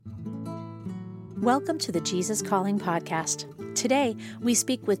Welcome to the Jesus Calling podcast. Today, we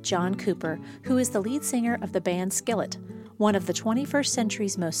speak with John Cooper, who is the lead singer of the band Skillet, one of the 21st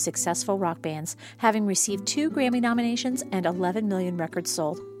century's most successful rock bands, having received 2 Grammy nominations and 11 million records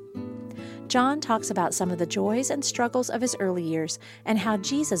sold. John talks about some of the joys and struggles of his early years and how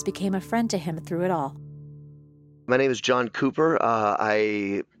Jesus became a friend to him through it all. My name is John Cooper.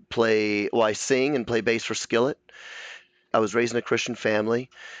 I sing and play bass for Skillet. I was raised in a Christian family.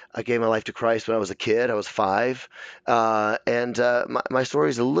 I gave my life to Christ when I was a kid. I was 5. My story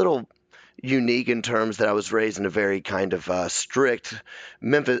is a little unique in terms that I was raised in a very kind of strict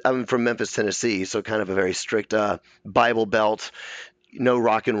Memphis. I'm from Memphis, Tennessee, so kind of a very strict Bible Belt, no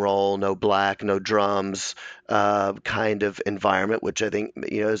rock and roll, no black, no drums kind of environment, which I think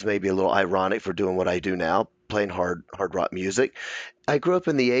is maybe a little ironic for doing what I do now, playing hard rock music. I grew up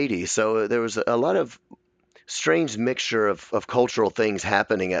in the 80s, so there was a lot of strange mixture of cultural things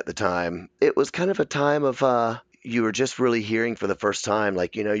happening at the time. It was kind of a time of you were just really hearing for the first time,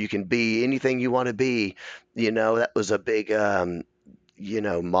 like, you can be anything you want to be. That was a big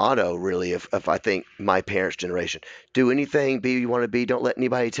motto really of I think my parents' generation. Do anything, be who you want to be. Don't let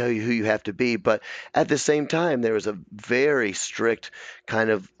anybody tell you who you have to be. But at the same time, there was a very strict kind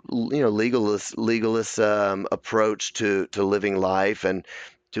of legalist approach to living life and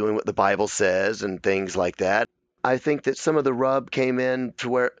doing what the Bible says and things like that. I think that some of the rub came in to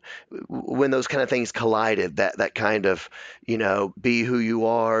where when those kind of things collided, that kind of, be who you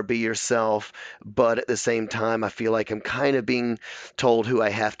are, be yourself. But at the same time, I feel like I'm kind of being told who I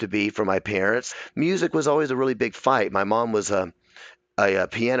have to be from my parents. Music was always a really big fight. My mom was a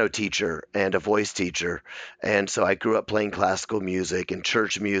piano teacher and a voice teacher, and so I grew up playing classical music and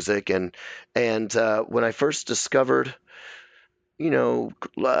church music. And when I first discovered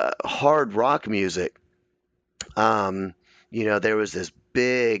hard rock music, there was this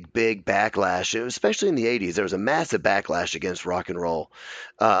big backlash, especially in the 80s. There was a massive backlash against rock and roll.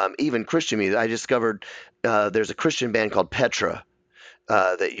 Even Christian music. I discovered there's a Christian band called Petra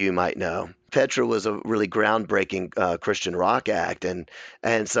that you might know. Petra was a really groundbreaking Christian rock act, and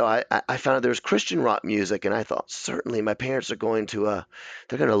so I found out there was Christian rock music, and I thought certainly my parents are going to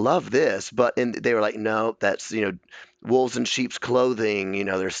they're going to love this, but they were like, no, that's wolves in sheep's clothing.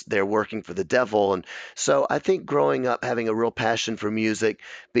 They're working for the devil. And so I think growing up having a real passion for music,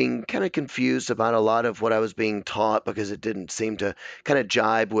 being kind of confused about a lot of what I was being taught because it didn't seem to kind of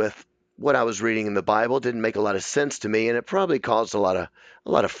jibe with what I was reading in the Bible, didn't make a lot of sense to me, and it probably caused a lot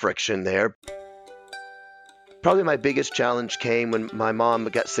of friction there. Probably my biggest challenge came when my mom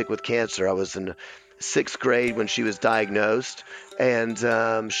got sick with cancer. I was in 6th grade when she was diagnosed,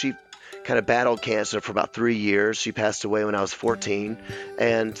 and she kind of battled cancer for about 3 years. She passed away when I was 14,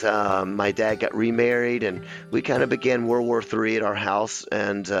 and my dad got remarried, and we kind of began World War III at our house,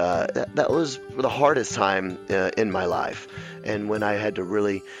 and that was the hardest time in my life, and when I had to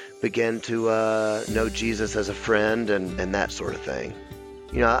really begin to know Jesus as a friend and that sort of thing.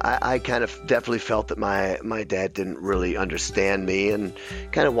 I kind of definitely felt that my dad didn't really understand me and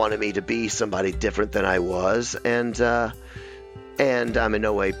kind of wanted me to be somebody different than I was, and I'm in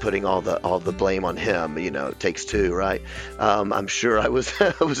no way putting all the blame on him. It takes two, right? I'm sure I was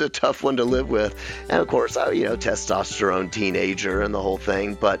I was a tough one to live with, and of course, testosterone teenager and the whole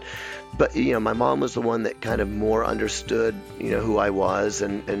thing. But my mom was the one that kind of more understood, who I was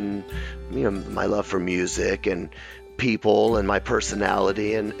and my love for music and people and my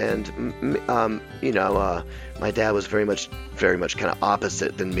personality and my dad was very much kind of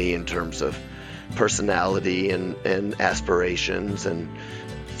opposite than me in terms of personality and aspirations and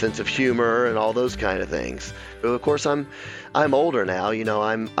sense of humor and all those kind of things. But of course, I'm older now.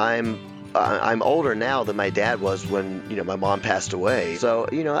 I'm older now than my dad was when my mom passed away. So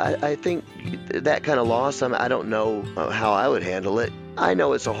I think that kind of loss. I don't know how I would handle it. I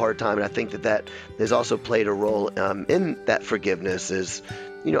know it's a hard time, and I think that has also played a role in that forgiveness. Is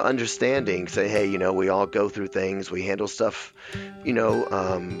understanding, say, hey, we all go through things, we handle stuff,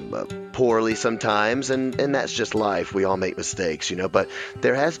 poorly sometimes, and that's just life. We all make mistakes, but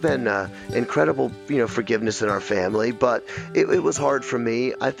there has been incredible, forgiveness in our family, but it was hard for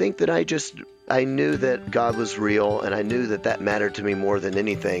me. I think that I knew that God was real, and I knew that mattered to me more than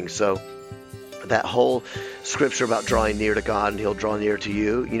anything. So that whole scripture about drawing near to God and he'll draw near to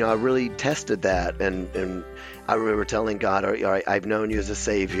you, I really tested that. And I remember telling God, all right, I've known you as a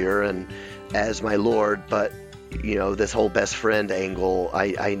savior and as my Lord, but this whole best friend angle,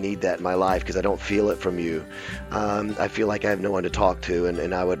 I need that in my life because I don't feel it from you. I feel like I have no one to talk to,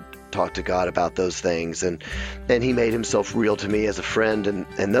 and I would talk to God about those things. And he made himself real to me as a friend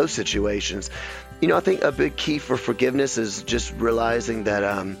in those situations. I think a big key for forgiveness is just realizing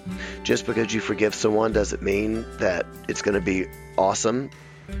that just because you forgive someone doesn't mean that it's going to be awesome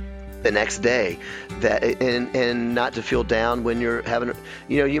the next day. That and not to feel down when you're having,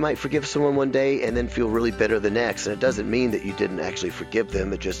 you might forgive someone one day and then feel really bitter the next, and it doesn't mean that you didn't actually forgive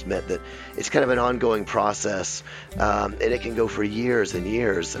them. It just meant that it's kind of an ongoing process, and it can go for years and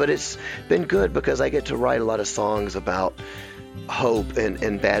years. But it's been good because I get to write a lot of songs about hope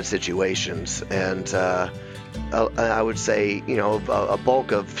in bad situations, and I would say, a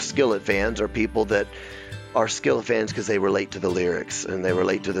bulk of Skillet fans are people that are Skillet fans because they relate to the lyrics and they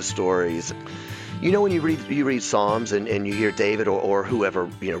relate to the stories. When you read Psalms and you hear David or whoever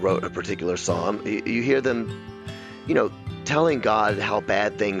wrote a particular psalm, you hear them telling God how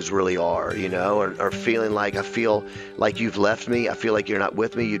bad things really are, or feeling like, I feel like you've left me, I feel like you're not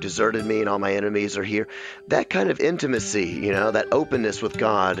with me, you deserted me, and all my enemies are here. That kind of intimacy, that openness with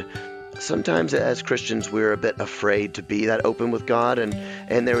God. Sometimes as Christians, we're a bit afraid to be that open with God,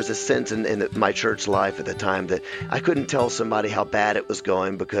 and there was a sense in my church life at the time that I couldn't tell somebody how bad it was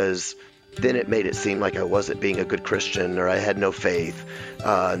going, because then it made it seem like I wasn't being a good Christian or I had no faith.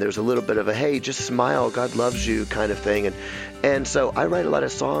 And there was a little bit of a, hey, just smile, God loves you kind of thing. And so I write a lot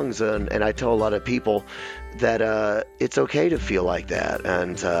of songs and I tell a lot of people that it's okay to feel like that.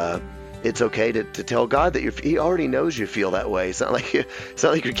 And it's okay to tell God that He already knows you feel that way. It's not like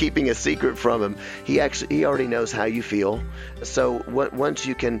you're keeping a secret from Him. He already knows how you feel. So once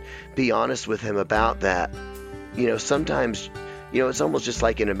you can be honest with Him about that, sometimes, it's almost just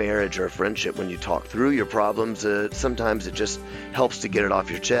like in a marriage or a friendship when you talk through your problems. Sometimes it just helps to get it off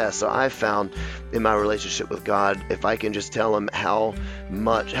your chest. So I've found in my relationship with God, if I can just tell Him how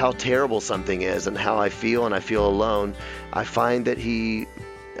terrible something is and how I feel, and I feel alone, I find that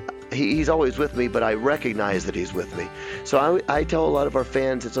He's always with me, but I recognize that He's with me. So I tell a lot of our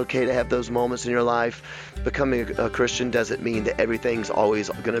fans it's okay to have those moments in your life. Becoming a Christian doesn't mean that everything's always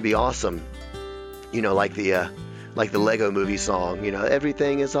going to be awesome. Like the Lego Movie song,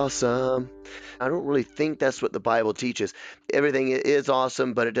 everything is awesome. I don't really think that's what the Bible teaches. Everything is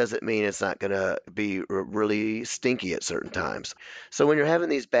awesome, but it doesn't mean it's not going to be really stinky at certain times. So when you're having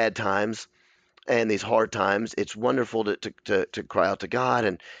these bad times and these hard times, it's wonderful to cry out to God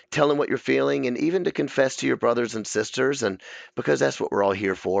and tell Him what you're feeling, and even to confess to your brothers and sisters, and because that's what we're all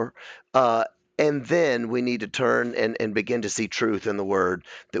here for. And then we need to turn and begin to see truth in the Word,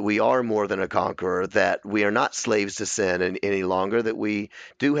 that we are more than a conqueror, that we are not slaves to sin any longer, that we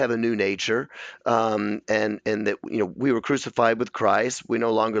do have a new nature, and that we were crucified with Christ. We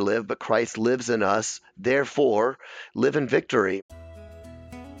no longer live, but Christ lives in us. Therefore, live in victory.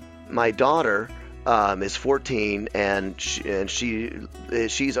 My daughter is 14, and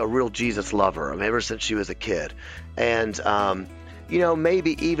she's a real Jesus lover. Ever since she was a kid, and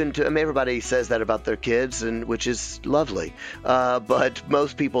maybe even everybody says that about their kids, and which is lovely. But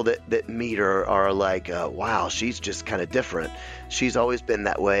most people that meet her are like, wow, she's just kind of different. She's always been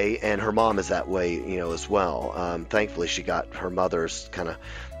that way, and her mom is that way, as well. Thankfully, she got her mother's kind of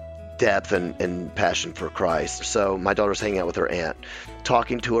depth and passion for Christ. So my daughter's hanging out with her aunt,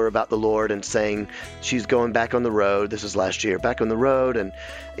 talking to her about the Lord and saying she's going back on the road. This was last year, back on the road. And,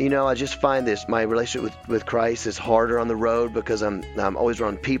 I just find my relationship with Christ is harder on the road because I'm always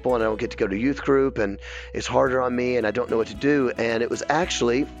around people and I don't get to go to youth group, and it's harder on me and I don't know what to do. And it was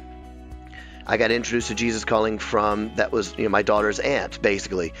actually, I got introduced to Jesus Calling from, that was, my daughter's aunt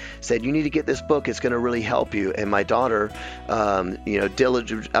basically said, you need to get this book. It's going to really help you. And my daughter, I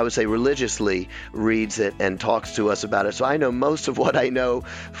would say religiously reads it and talks to us about it. So I know most of what I know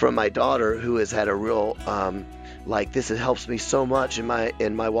from my daughter, who has had a real, this helps me so much in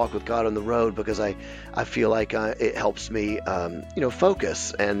my walk with God on the road, because I feel like it helps me,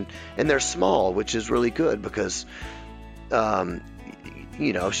 focus. And they're small, which is really good because,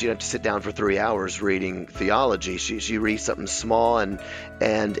 she doesn't have to sit down for 3 hours reading theology. She reads something small, and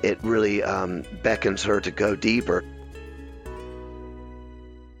it really beckons her to go deeper.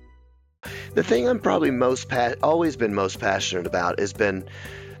 The thing I'm probably always been most passionate about has been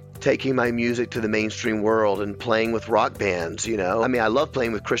taking my music to the mainstream world and playing with rock bands. I love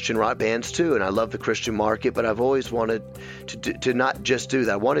playing with Christian rock bands too, and I love the Christian market, but I've always wanted to not just do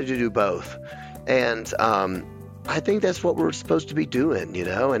that. I wanted to do both. And I think that's what we're supposed to be doing,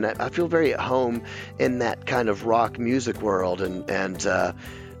 and I feel very at home in that kind of rock music world, and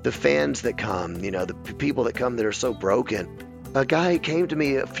the fans that come, the people that come that are so broken. A guy came to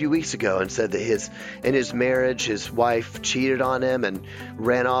me a few weeks ago and said that in his marriage, his wife cheated on him and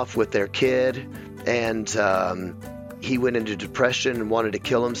ran off with their kid, and he went into depression and wanted to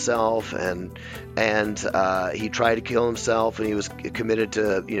kill himself, and he tried to kill himself, and he was committed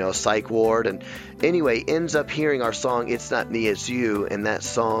to a psych ward, and anyway ends up hearing our song "It's Not Me, It's You," and that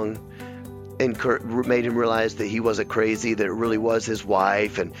song made him realize that he wasn't crazy, that it really was his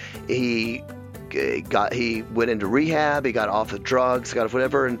wife, and he went into rehab, he got off of drugs, got off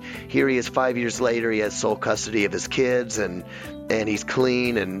whatever, and here he is 5 years later. He has sole custody of his kids, and he's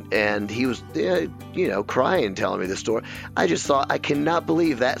clean, and he was crying, telling me the story. I just thought, I cannot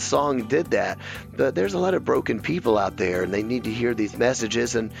believe that song did that. But there's a lot of broken people out there, and they need to hear these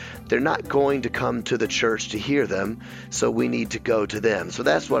messages, and they're not going to come to the church to hear them, so we need to go to them. So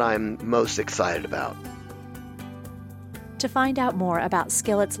that's what I'm most excited about. To find out more about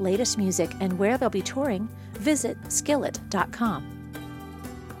Skillet's latest music and where they'll be touring, visit skillet.com.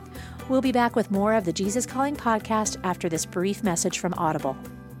 We'll be back with more of the Jesus Calling podcast after this brief message from Audible.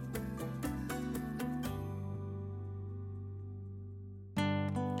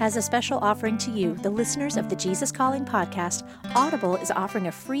 As a special offering to you, the listeners of the Jesus Calling podcast, Audible is offering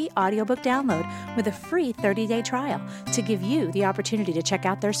a free audiobook download with a free 30-day trial to give you the opportunity to check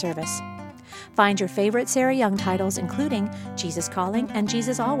out their service. Find your favorite Sarah Young titles, including Jesus Calling and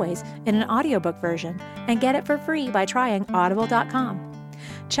Jesus Always, in an audiobook version, and get it for free by trying audible.com.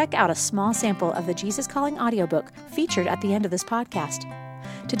 Check out a small sample of the Jesus Calling audiobook featured at the end of this podcast.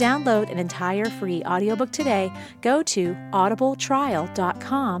 To download an entire free audiobook today, go to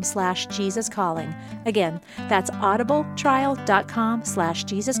audibletrial.com/JesusCalling. Again, that's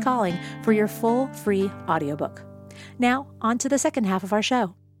audibletrial.com/JesusCalling for your full free audiobook. Now, on to the second half of our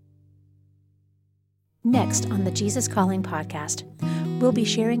show. Next on the Jesus Calling podcast, we'll be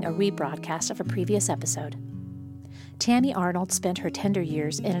sharing a rebroadcast of a previous episode. Tammy Arnold spent her tender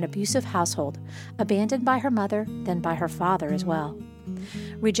years in an abusive household, abandoned by her mother, then by her father as well.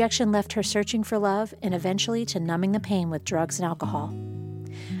 Rejection left her searching for love and eventually to numbing the pain with drugs and alcohol.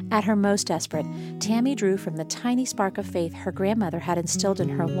 At her most desperate, Tammy drew from the tiny spark of faith her grandmother had instilled in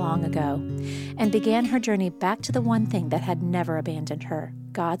her long ago, and began her journey back to the one thing that had never abandoned her,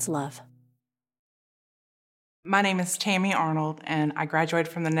 God's love. My name is Tammy Arnold, and I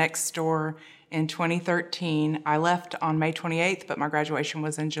graduated from the Next Door in 2013. I left on May 28th, but my graduation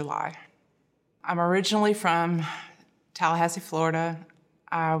was in July. I'm originally from Tallahassee, Florida.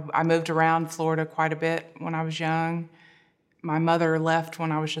 I moved around Florida quite a bit when I was young. My mother left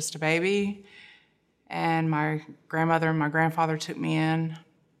when I was just a baby, and my grandmother and my grandfather took me in.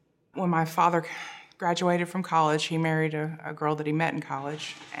 When my father graduated from college, he married a girl that he met in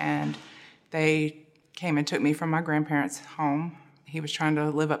college, and they came and took me from my grandparents' home. He was trying to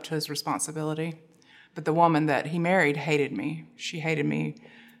live up to his responsibility. But the woman that he married hated me. She hated me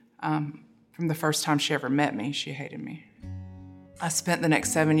from the first time she ever met me. She hated me. I spent the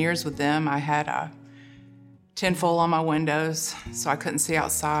next 7 years with them. I had a tinfoil on my windows, so I couldn't see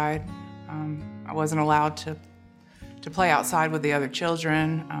outside. I wasn't allowed to play outside with the other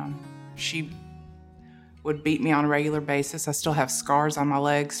children. She would beat me on a regular basis. I still have scars on my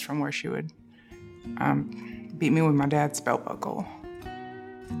legs from where she would beat me with my dad's belt buckle.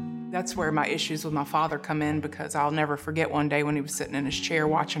 That's where my issues with my father come in, because I'll never forget one day when he was sitting in his chair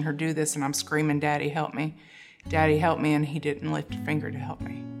watching her do this, and I'm screaming, "Daddy, help me. Daddy, help me," and he didn't lift a finger to help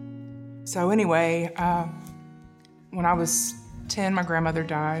me. So anyway, when I was 10, my grandmother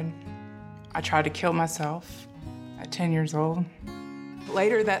died. I tried to kill myself at 10 years old.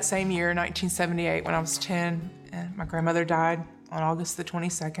 Later that same year, 1978, when I was 10, my grandmother died on August the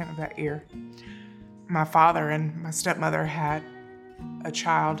 22nd of that year. My father and my stepmother had a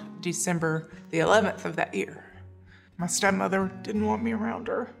child December the 11th of that year. My stepmother didn't want me around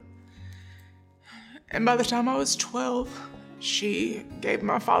her. And by the time I was 12, she gave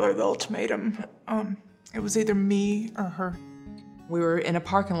my father the ultimatum. It was either me or her. We were in a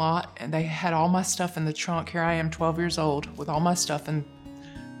parking lot, and they had all my stuff in the trunk. Here I am, 12 years old, with all my stuff in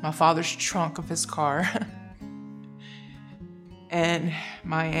my father's trunk of his car. And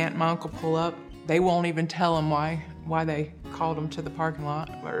my aunt and my uncle pull up. They won't even tell them why they called them to the parking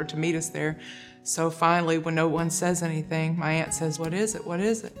lot or to meet us there. So finally, when no one says anything, my aunt says, "What is it? What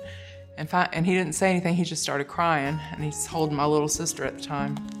is it?" And he didn't say anything. He just started crying, and he's holding my little sister at the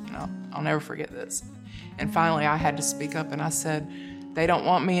time. I'll never forget this. And finally, I had to speak up, and I said, "They don't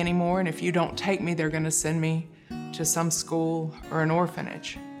want me anymore, and if you don't take me, they're going to send me to some school or an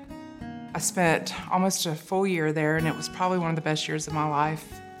orphanage." I spent almost a full year there, and it was probably one of the best years of my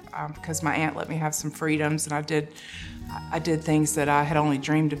life because my aunt let me have some freedoms, and I did things that I had only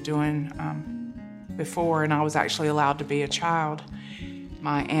dreamed of doing before, and I was actually allowed to be a child.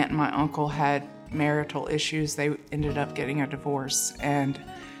 My aunt and my uncle had marital issues. They ended up getting a divorce, and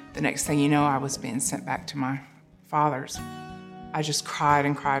the next thing you know, I was being sent back to my father's. I just cried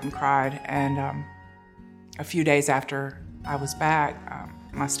and cried and cried. And a few days after I was back,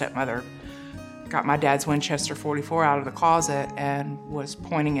 my stepmother got my dad's Winchester .44 out of the closet and was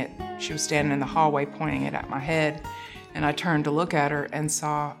pointing it. She was standing in the hallway pointing it at my head. And I turned to look at her and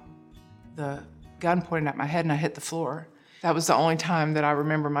saw the gun pointed at my head, and I hit the floor. That was the only time that I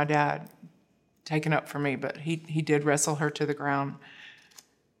remember my dad taking up for me, but he did wrestle her to the ground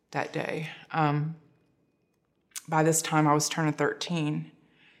that day. By this time, I was turning 13,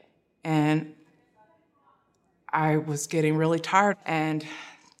 and I was getting really tired. And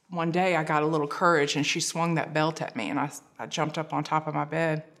one day, I got a little courage, and she swung that belt at me, and I jumped up on top of my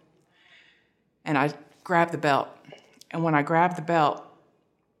bed, and I grabbed the belt. And when I grabbed the belt,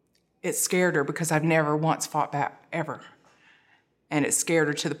 it scared her because I've never once fought back, ever. And it scared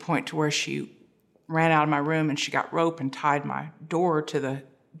her to the point to where she ran out of my room, and she got rope and tied my door to the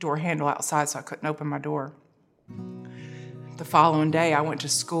door handle outside so I couldn't open my door. The following day, I went to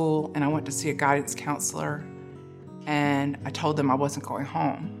school, and I went to see a guidance counselor, and I told them I wasn't going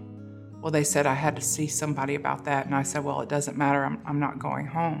home. Well, they said I had to see somebody about that, and I said, well, it doesn't matter, I'm not going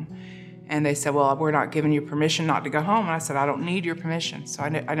home. And they said, well, we're not giving you permission not to go home. And I said, I don't need your permission. So I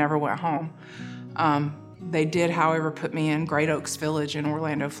never went home. They did, however, put me in Great Oaks Village in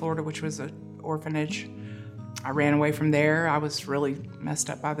Orlando, Florida, which was an orphanage. I ran away from there. I was really messed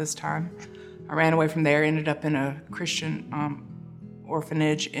up by this time. I ran away from there, ended up in a Christian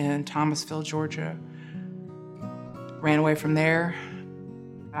orphanage in Thomasville, Georgia. Ran away from there.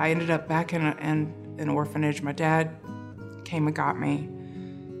 I ended up back in an orphanage. My dad came and got me.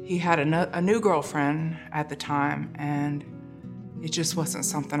 He had a new girlfriend at the time, and it just wasn't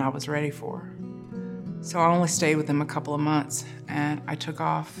something I was ready for. So I only stayed with him a couple of months, and I took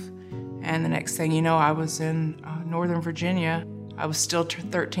off. And the next thing you know, I was in Northern Virginia. I was still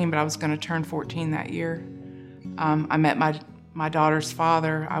 13, but I was going to turn 14 that year. I met my daughter's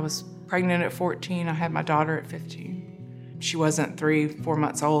father. I was pregnant at 14. I had my daughter at 15. She wasn't 3-4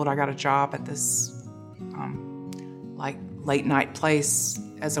 months old. I got a job at this late night place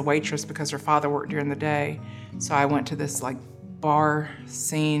as a waitress because her father worked during the day. So I went to this bar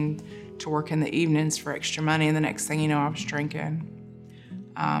scene to work in the evenings for extra money, and the next thing you know, I was drinking.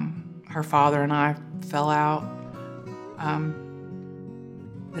 Her father and I fell out.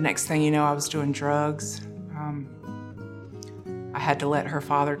 The next thing you know, I was doing drugs. I had to let her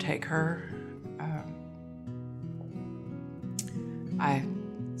father take her. I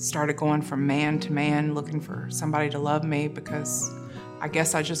started going from man to man, looking for somebody to love me because I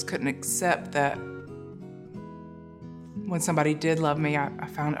guess I just couldn't accept that when somebody did love me, I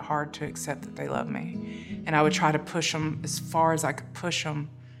found it hard to accept that they loved me. And I would try to push them as far as I could push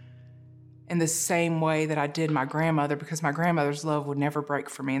them in the same way that I did my grandmother, because my grandmother's love would never break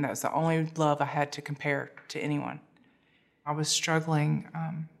for me, and that was the only love I had to compare to anyone. I was struggling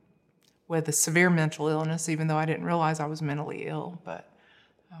with a severe mental illness, even though I didn't realize I was mentally ill. But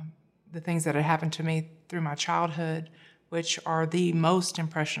the things that had happened to me through my childhood, which are the most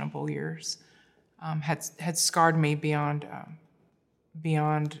impressionable years, had scarred me beyond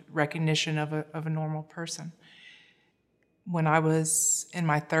recognition of a normal person. When I was in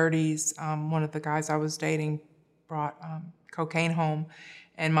my 30s, one of the guys I was dating brought cocaine home.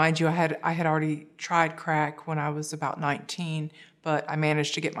 And mind you, I had already tried crack when I was about 19, but I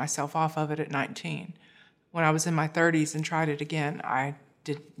managed to get myself off of it at 19. When I was in my 30s and tried it again, I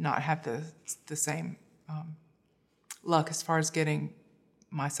did not have the same luck as far as getting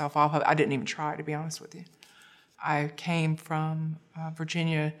myself off of it. I didn't even try, to be honest with you. I came from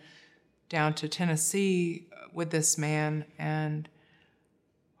Virginia down to Tennessee with this man, and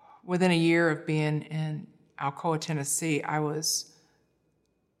within a year of being in Alcoa, Tennessee, I was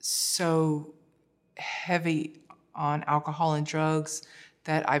so heavy on alcohol and drugs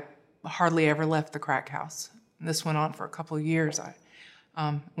that I hardly ever left the crack house. And this went on for a couple of years.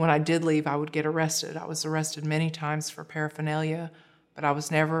 When I did leave, I would get arrested. I was arrested many times for paraphernalia, but I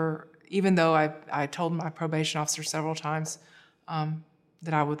was never, even though I told my probation officer several times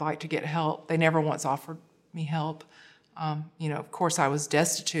that I would like to get help, they never once offered me help. Of course, I was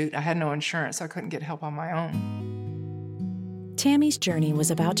destitute. I had no insurance. I couldn't get help on my own. Tammy's journey was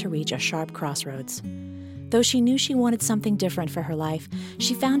about to reach a sharp crossroads. Though she knew she wanted something different for her life,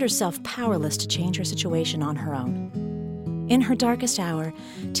 she found herself powerless to change her situation on her own. In her darkest hour,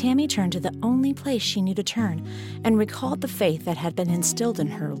 Tammy turned to the only place she knew to turn and recalled the faith that had been instilled in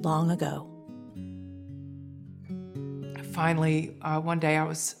her long ago. Finally, one day I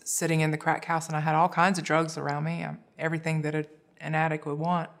was sitting in the crack house and I had all kinds of drugs around me, everything that an addict would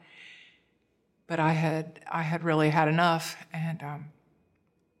want. But I had really had enough, and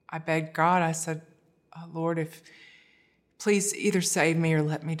I begged God. I said, Lord, if please either save me or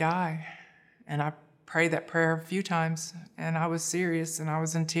let me die. And I prayed that prayer a few times, and I was serious, and I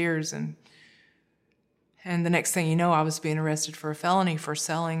was in tears. And the next thing you know, I was being arrested for a felony for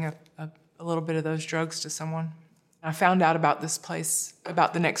selling a little bit of those drugs to someone. I found out about this place,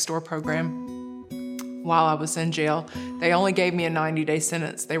 about the Next Door program, while I was in jail. They only gave me a 90-day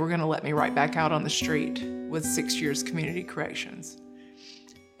sentence. They were going to let me right back out on the street with 6 years community corrections.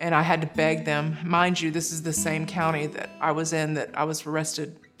 And I had to beg them. Mind you, this is the same county that I was in, that I was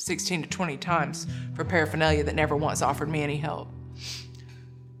arrested 16 to 20 times for paraphernalia, that never once offered me any help.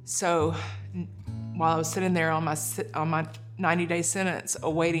 So while I was sitting there on my 90-day sentence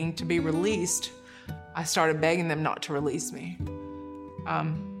awaiting to be released, I started begging them not to release me.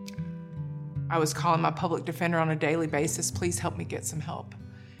 I was calling my public defender on a daily basis, please help me get some help.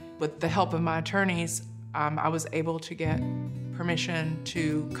 With the help of my attorneys, I was able to get permission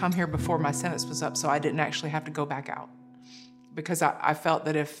to come here before my sentence was up, so I didn't actually have to go back out. Because I felt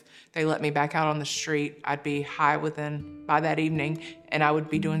that if they let me back out on the street, I'd be high by that evening, and I would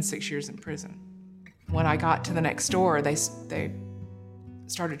be doing 6 years in prison. When I got to the Next Door, they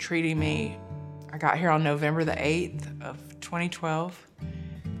started treating me. I got here on November the 8th of 2012,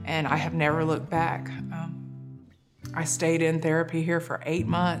 and I have never looked back. I stayed in therapy here for 8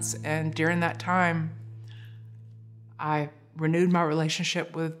 months, and during that time, I renewed my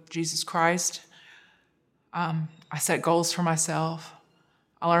relationship with Jesus Christ. I set goals for myself.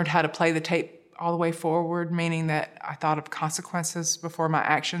 I learned how to play the tape all the way forward, meaning that I thought of consequences before my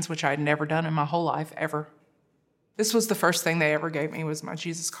actions, which I had never done in my whole life, ever. This was the first thing they ever gave me, was my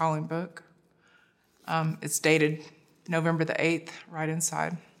Jesus Calling book. It's dated November the 8th, right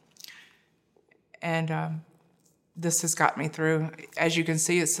inside. And this has got me through. As you can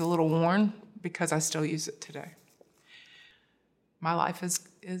see, it's a little worn because I still use it today. My life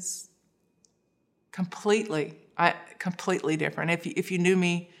is completely different. If you knew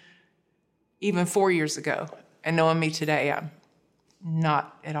me even 4 years ago and knowing me today, I'm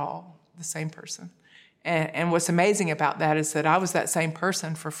not at all the same person. And what's amazing about that is that I was that same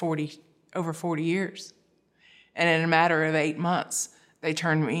person for over 40 years. And in a matter of 8 months, they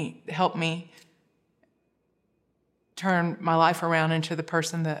helped me turn my life around into the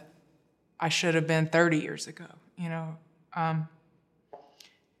person that I should have been 30 years ago,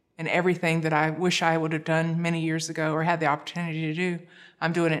 and everything that I wish I would have done many years ago or had the opportunity to do,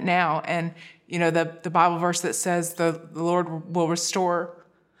 I'm doing it now. And, the Bible verse that says the Lord will restore.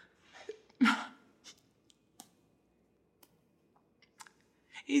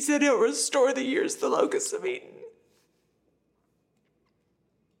 He said he'll restore the years the locusts have eaten.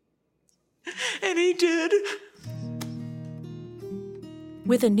 And he did.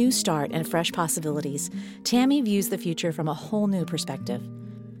 With a new start and fresh possibilities, Tammy views the future from a whole new perspective.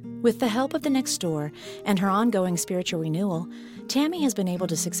 With the help of the Next Door and her ongoing spiritual renewal, Tammy has been able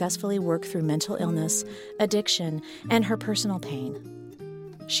to successfully work through mental illness, addiction, and her personal pain.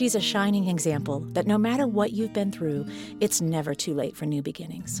 She's a shining example that no matter what you've been through, it's never too late for new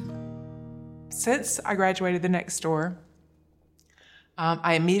beginnings. Since I graduated the Next Door,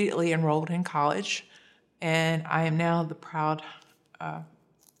 I immediately enrolled in college, and I am now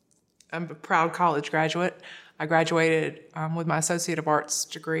I'm a proud college graduate. I graduated with my Associate of Arts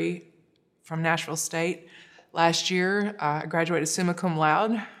degree from Nashville State. Last year, I graduated summa cum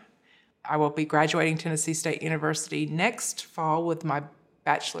laude. I will be graduating Tennessee State University next fall with my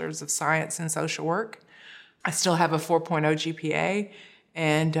Bachelor's of Science in Social Work. I still have a 4.0 GPA,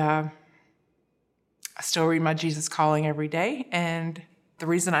 and I still read my Jesus Calling every day. And the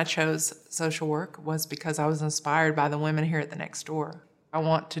reason I chose social work was because I was inspired by the women here at the Next Door. I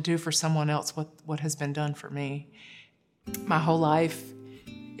want to do for someone else what has been done for me. My whole life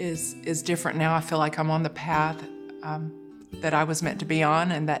is different now. I feel like I'm on the path that I was meant to be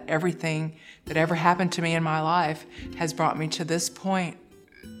on, and that everything that ever happened to me in my life has brought me to this point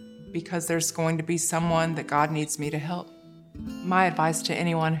because there's going to be someone that God needs me to help. My advice to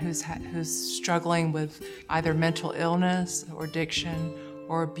anyone who's struggling with either mental illness or addiction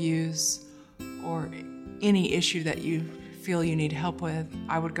or abuse or any issue that you feel you need help with,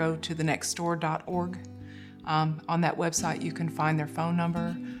 I would go to thenextdoor.org. On that website, you can find their phone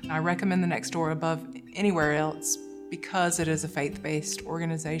number. And I recommend the Next Door above anywhere else because it is a faith-based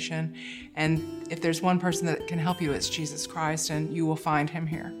organization. And if there's one person that can help you, it's Jesus Christ, and you will find him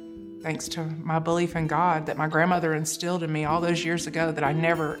here. Thanks to my belief in God that my grandmother instilled in me all those years ago that I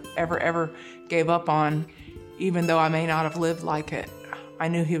never, ever, ever gave up on, even though I may not have lived like it. I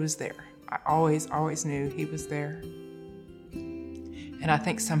knew he was there. I always knew he was there. And I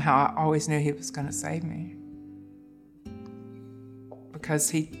think somehow I always knew he was going to save me. Because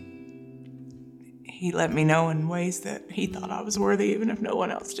he he let me know in ways that he thought I was worthy, even if no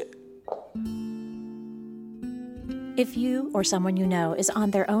one else did. If you or someone you know is on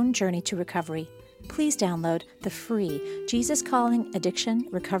their own journey to recovery, please download the free Jesus Calling Addiction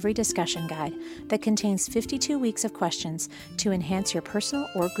Recovery Discussion Guide that contains 52 weeks of questions to enhance your personal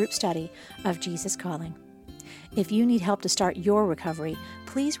or group study of Jesus Calling. If you need help to start your recovery,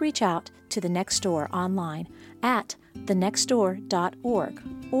 please reach out to The Next Door online at thenextdoor.org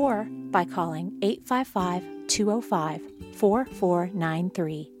or by calling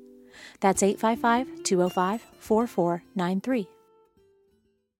 855-205-4493. That's 855-205-4493.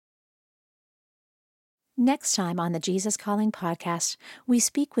 Next time on the Jesus Calling podcast, we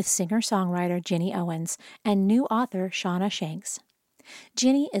speak with singer-songwriter Jenny Owens and new author Shauna Shanks.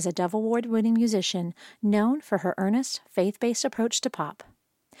 Jenny is a Dove Award-winning musician known for her earnest, faith-based approach to pop.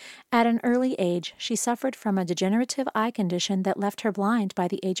 At an early age, she suffered from a degenerative eye condition that left her blind by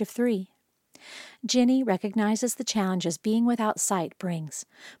the age of 3. Jenny recognizes the challenges being without sight brings,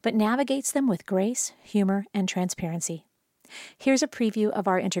 but navigates them with grace, humor, and transparency. Here's a preview of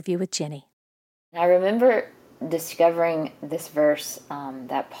our interview with Jenny. I remember discovering this verse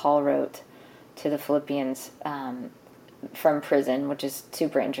that Paul wrote to the Philippians from prison, which is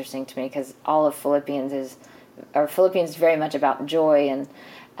super interesting to me because all of Philippians is very much about joy and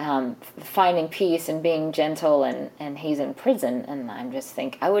finding peace and being gentle, and he's in prison, and I'm just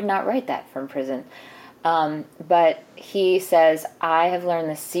think I would not write that from prison. But he says, I have learned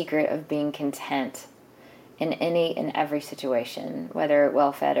the secret of being content in any and every situation, whether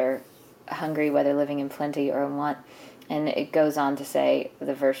well-fed or hungry, whether living in plenty or in want. And it goes on to say,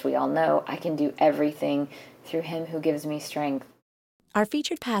 the verse we all know, I can do everything through him who gives me strength. Our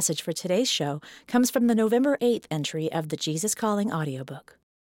featured passage for today's show comes from the November 8th entry of the Jesus Calling audiobook.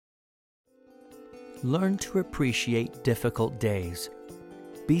 Learn to appreciate difficult days.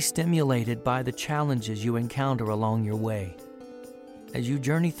 Be stimulated by the challenges you encounter along your way. As you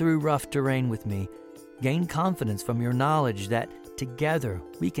journey through rough terrain with me, gain confidence from your knowledge that together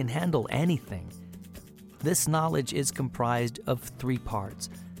we can handle anything. This knowledge is comprised of 3 parts: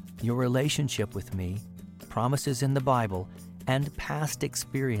 your relationship with me, promises in the Bible, and past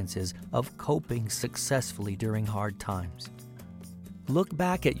experiences of coping successfully during hard times. Look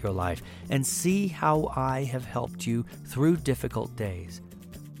back at your life and see how I have helped you through difficult days.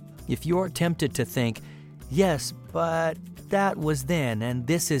 If you are tempted to think, yes, but that was then and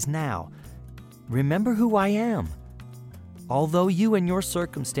this is now, remember who I am. Although you and your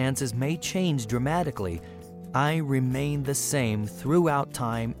circumstances may change dramatically, I remain the same throughout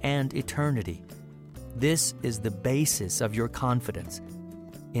time and eternity. This is the basis of your confidence.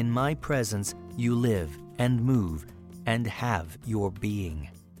 In my presence, you live and move and have your being.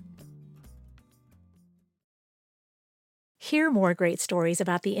 Hear more great stories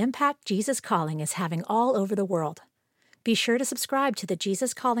about the impact Jesus Calling is having all over the world. Be sure to subscribe to the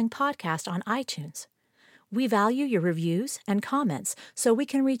Jesus Calling podcast on iTunes. We value your reviews and comments so we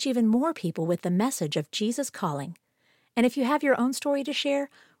can reach even more people with the message of Jesus Calling. And if you have your own story to share,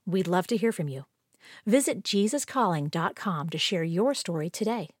 we'd love to hear from you. Visit JesusCalling.com to share your story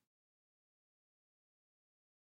today.